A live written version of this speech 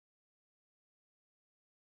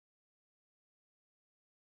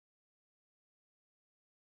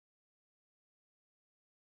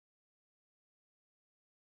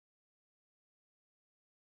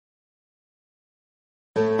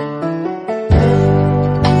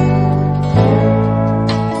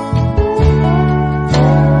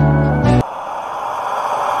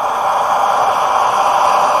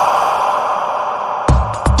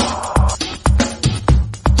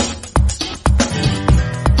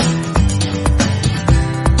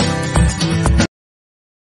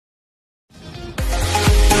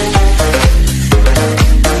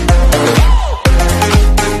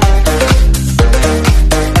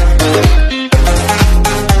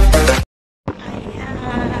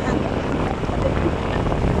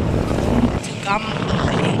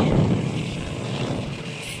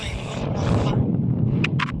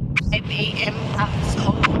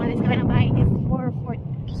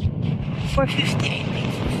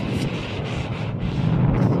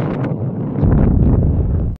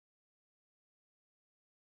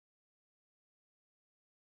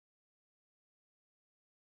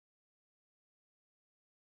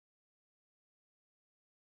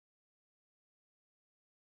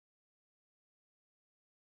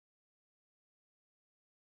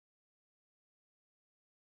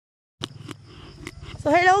So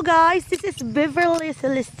hello guys, this is Beverly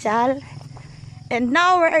Celestial and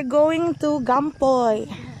now we are going to Gampoy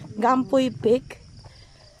Peak.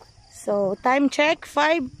 So time check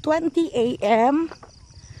 5:20 AM.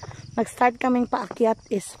 Nag-start kaming paakyat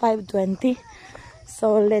is 5:20.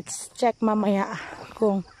 So let's check mamaya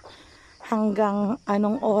kung hanggang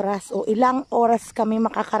anong oras o ilang oras kami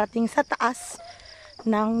makakarating sa taas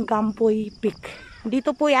ng Gampoy Peak.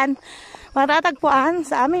 Dito po yan matatagpuan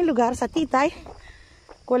sa aming lugar sa Titay,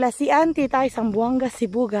 Kulasian, Titay, Zamboanga,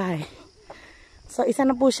 Sibugay. So isa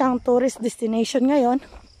na po siyang tourist destination ngayon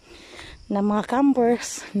na mga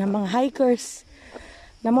campers, na mga hikers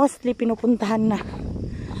na mostly pinupuntahan na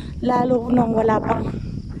lalo nung wala pang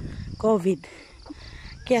COVID.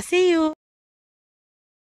 Kaya see you!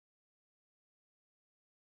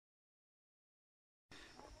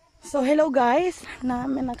 So hello guys,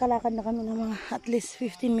 nakalakad na kami ng mga at least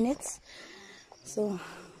 15 minutes. So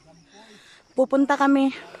pupunta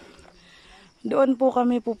kami, doon po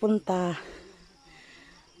kami pupunta.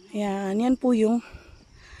 Yan po yung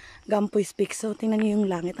Gampoy'S Peak. So tingnan niyo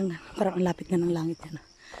yung langit, parang ang lapit na ng langit yan.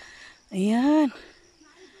 Ayan.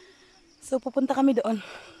 So pupunta kami doon.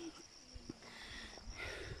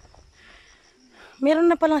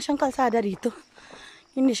 Meron na palang siyang kalsada dito.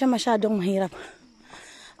 Hindi siya masyadong mahirap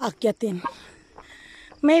akyatin.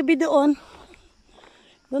 Maybe doon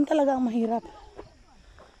talaga ang mahirap.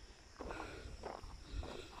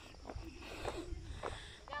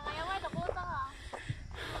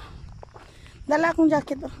 Dala akong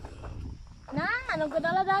jacket. Oh. Anong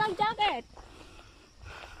kadala-dalang jacket?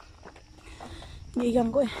 Gigang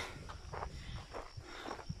ko eh.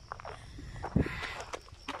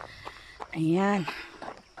 Ayan.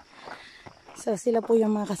 So sila po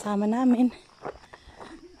yung mga kasama namin.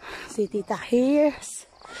 Si Tita Hears,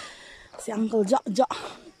 si Uncle Jojo,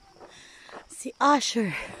 si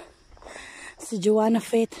Asher, si Joanna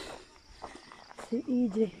Faith, si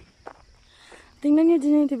EJ. Tingnan niyo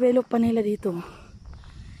din yung develop pa nila dito.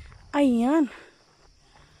 Ayan.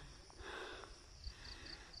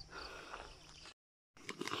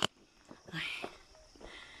 Ay.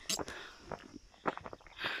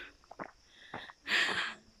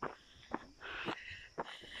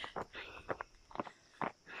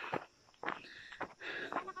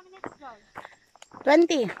 $20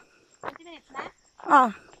 minutes na? Oh.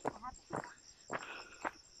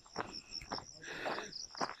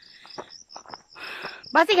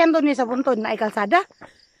 Basi kan doon sa puntod na ikalsada.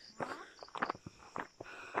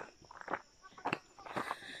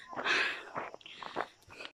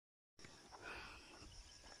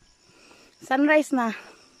 Sunrise na.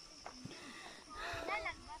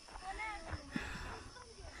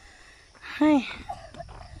 Ay.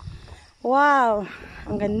 Wow,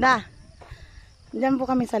 ang ganda. Diyan po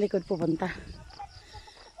kami sa likod pupunta.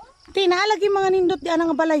 Tinalagi mga nindot di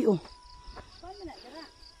anang balay oh.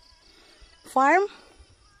 Farm?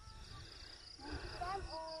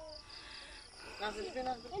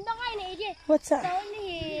 What's that?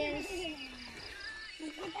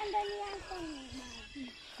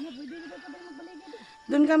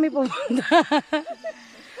 Doon kami pupunta.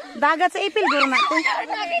 Dagat sa ipil guro natin.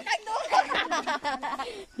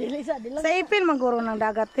 Sa ipil maguro ng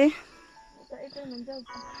dagat eh.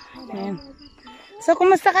 Ayan. So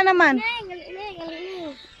kumusta ka naman?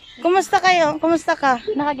 Kumusta kayo? Kumusta ka?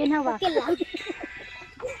 Nakaginhawa.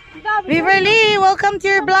 Beverly, welcome to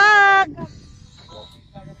your vlog.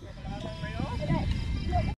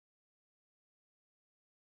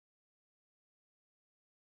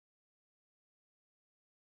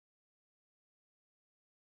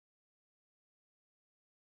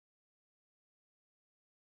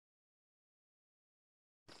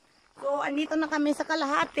 So, andito na kami sa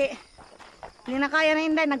kalahati. Hindi na kaya na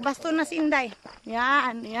Inday. Nagbaston na si Inday.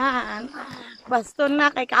 Yan, yan. Baston na.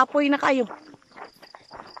 Kay kapoy na kayo.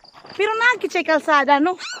 Pero nakikitsay kalsada,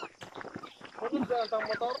 no?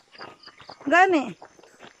 Gani.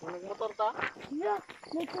 Motor ta?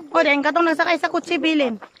 O, dahil katong nagsakay sa kutsi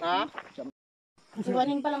bilin. Ha?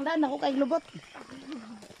 Siwaning palang daan. Ako kay lubot.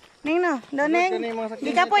 Ning na. Daneng. Di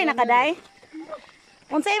kapoy na ka, Day?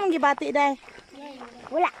 Unsay imong gibati, Day?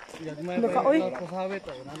 Wala. Luka, oy.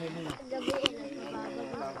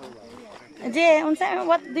 Jay,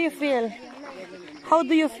 what do you feel? How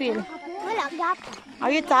do you feel? Wala, gapo.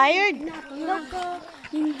 Are you tired?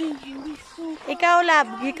 Hindi. Ikaw,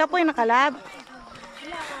 Lab. Ikaw po yung nakalab.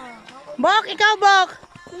 Bok, ikaw, Bok.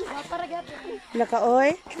 Laka,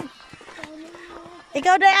 oy.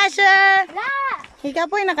 Ikaw, Day, Asher. Wala. Ikaw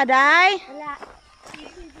po yung nakaday. Wala.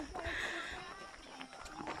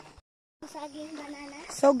 Saging banana.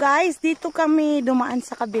 So guys, dito kami dumaan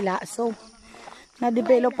sa kabila. So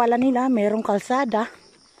Na-develop pala nila, merong kalsada.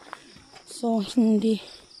 So, hindi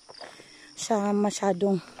siya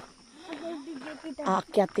masyadong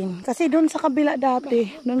aakyatin. Kasi doon sa kabila dati,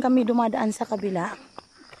 doon kami dumadaan sa kabila.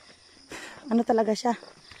 Ano talaga siya?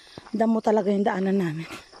 Damo talaga yung daanan namin.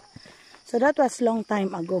 So, that was long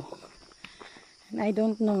time ago. And I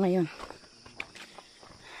don't know ngayon.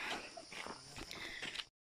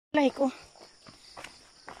 Like, oh.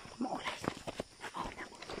 Maulay.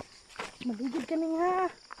 Maligid kami nga.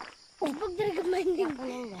 Oh, pag dalaga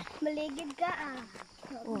maligid ka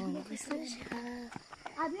Oh, gusto siya.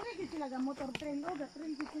 Abi na kasi sila motor train o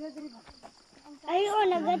train sila diri ba? Ay o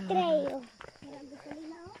naga-tray o.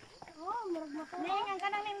 Oh, murag motor. Ning ang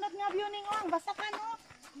kanang nindot nga view ning ang basa ka no.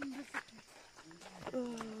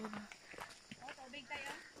 Tubig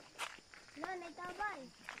tayo. No, tabay.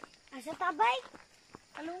 Asa tabay?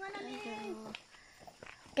 Palungan na ni.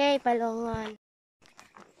 Okay, palungan.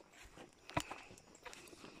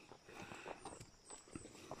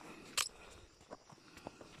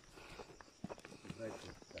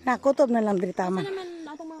 Nakutob na lang diri tama. Ano naman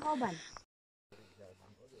atong mga kauban?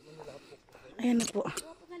 Ayan na po.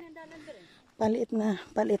 Paliit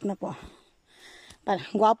na po.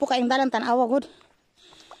 Gwapo kayong dalan, tanawa good.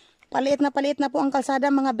 Paliit na po ang kalsada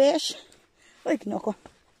mga besh. Uy, gino ko.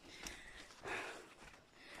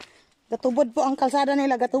 Gatubod po ang kalsada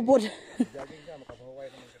nila, gatubod.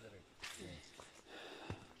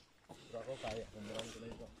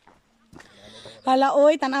 Hala,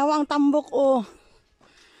 oy, tanawa ang tambok, oh.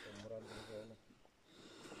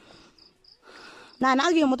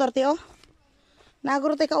 Naag yung motor ti, oh.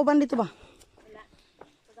 Naaguro tayo kauban dito ba? Wala.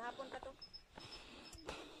 Kagahapon pa to.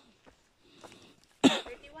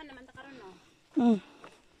 31 naman ta karon no. 30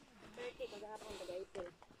 kagahapon taga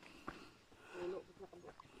April. Ulo ko na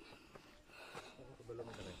kabuk. Kabalo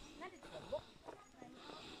mo dali. Nandito kabuk.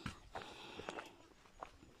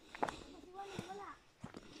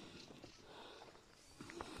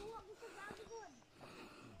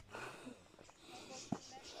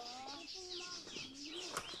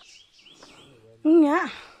 Yeah.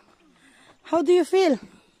 How do you feel?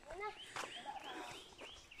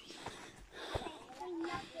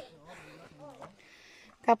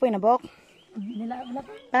 Kapoy na bok.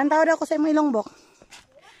 Parang tao daw ko sa imong ilong bok.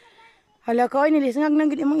 Hala ko, nilisngag nang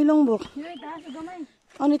gid imong ilong bok. Dili taas og gamay.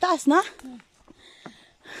 Oh, ni taas na?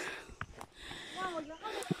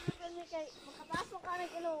 Makapasok ka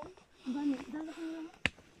ng ilong. Gani, dala ko ilong.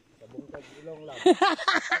 Kabungkag ilong lang.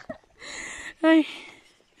 Ay.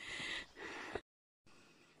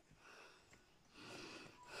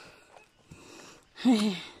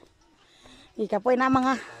 Ikapoy na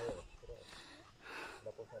mga.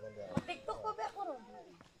 TikTok pa ba ko ron?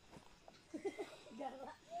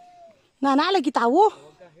 Na lagi tawo.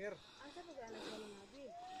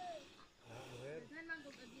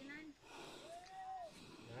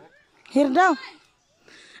 Here daw.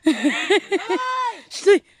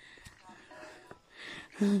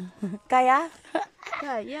 Kaya?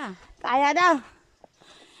 Kaya. Kaya daw.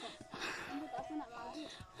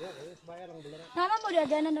 Nama mo dia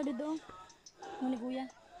ganan na dito. Muni kuya.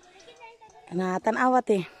 Natanawa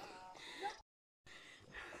eh.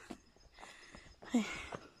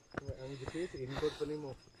 Ang gipit, inboard pa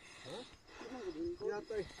nimo. Ha?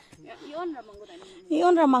 Yata eh. Iyon ra man gud ani.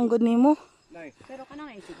 Iyon ra manggod nimo. Nay, Pero kanang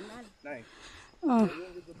ay signal. nay. Oh.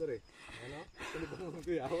 Ayun dito dere. Ano? Ano ba mo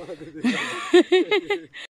kuyawa dito?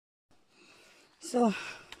 So,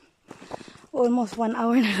 almost 1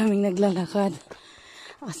 hour na kaming naglalakad.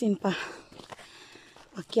 As in pa,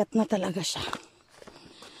 akyat na talaga siya.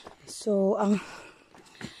 So, ang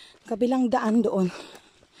kabilang daan doon,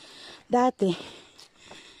 dati,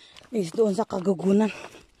 is doon sa kagugunan.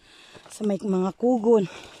 Sa may mga kugon.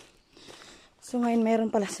 So, ngayon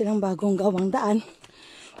meron pala silang bagong gawang daan,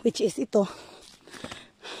 which is ito.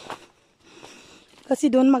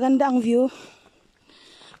 Kasi doon maganda ang view.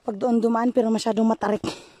 Pag doon dumaan, pero masyadong matarik.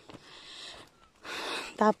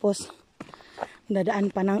 Tapos,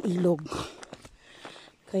 dadaan pa ng ilog.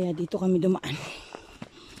 Kaya dito kami dumaan.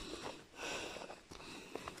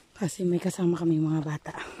 Kasi may kasama kami mga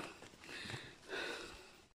bata.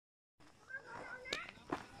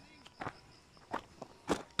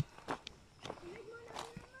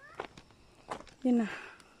 Yun na.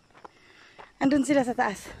 Andun sila sa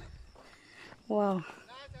taas. Wow.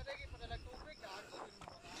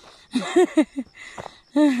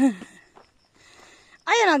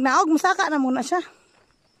 Ayan, nagnaog. Musaka na muna siya.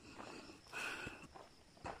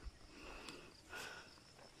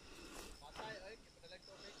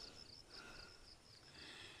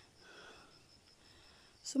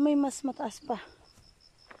 So may mas mataas pa.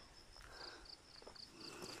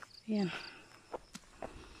 Ayan.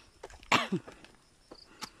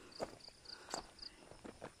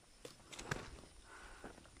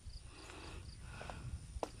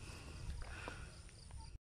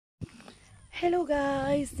 Hello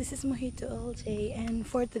guys, this is Mojito LJ, and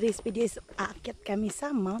for today's video is aakyat kami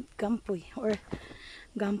sa Mount Gampoy or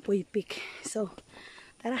Gampoy Peak. So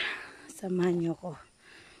tara, samahan niyo ko.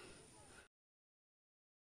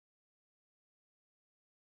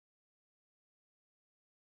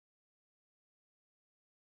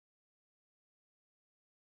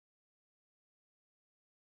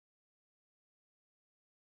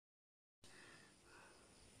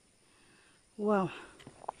 Wow,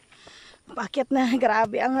 paakyat na,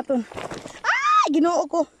 grabe ang aton. Ah, Ginoo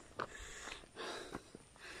ko.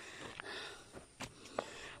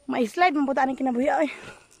 May slide mabutaan ang kinabuhi ay.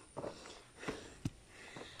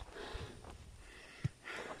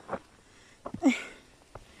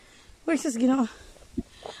 Versus Ginoo.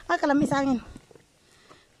 Ah, kalamis angin.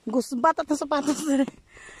 Gusbat at ang sapatos.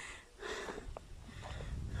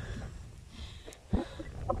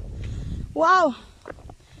 Wow.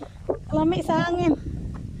 Kalami sa hangin.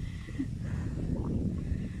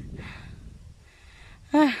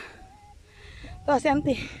 Ah. Ito si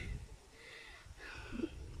auntie.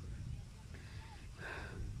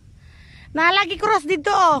 Nalagi cross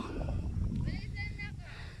dito oh.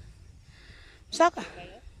 Saka.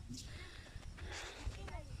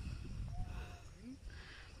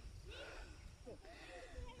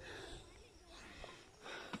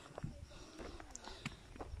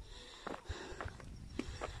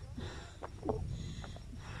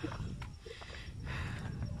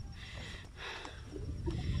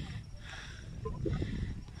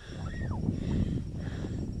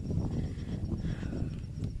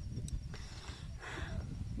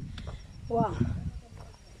 Wow.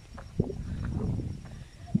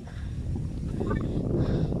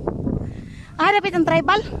 Ah, dapat ang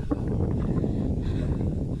tribal.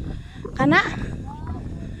 Kana?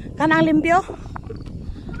 Kana ang limpyo?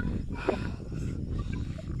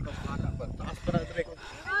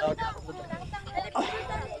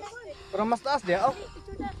 Parang mas taas dia, oh.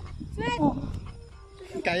 Oh,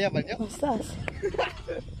 Kaya ba niya? mas taas.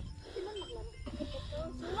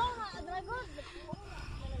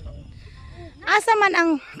 Asa man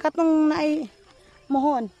ang katong naay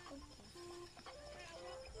mohon?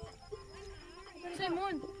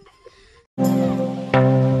 Simon.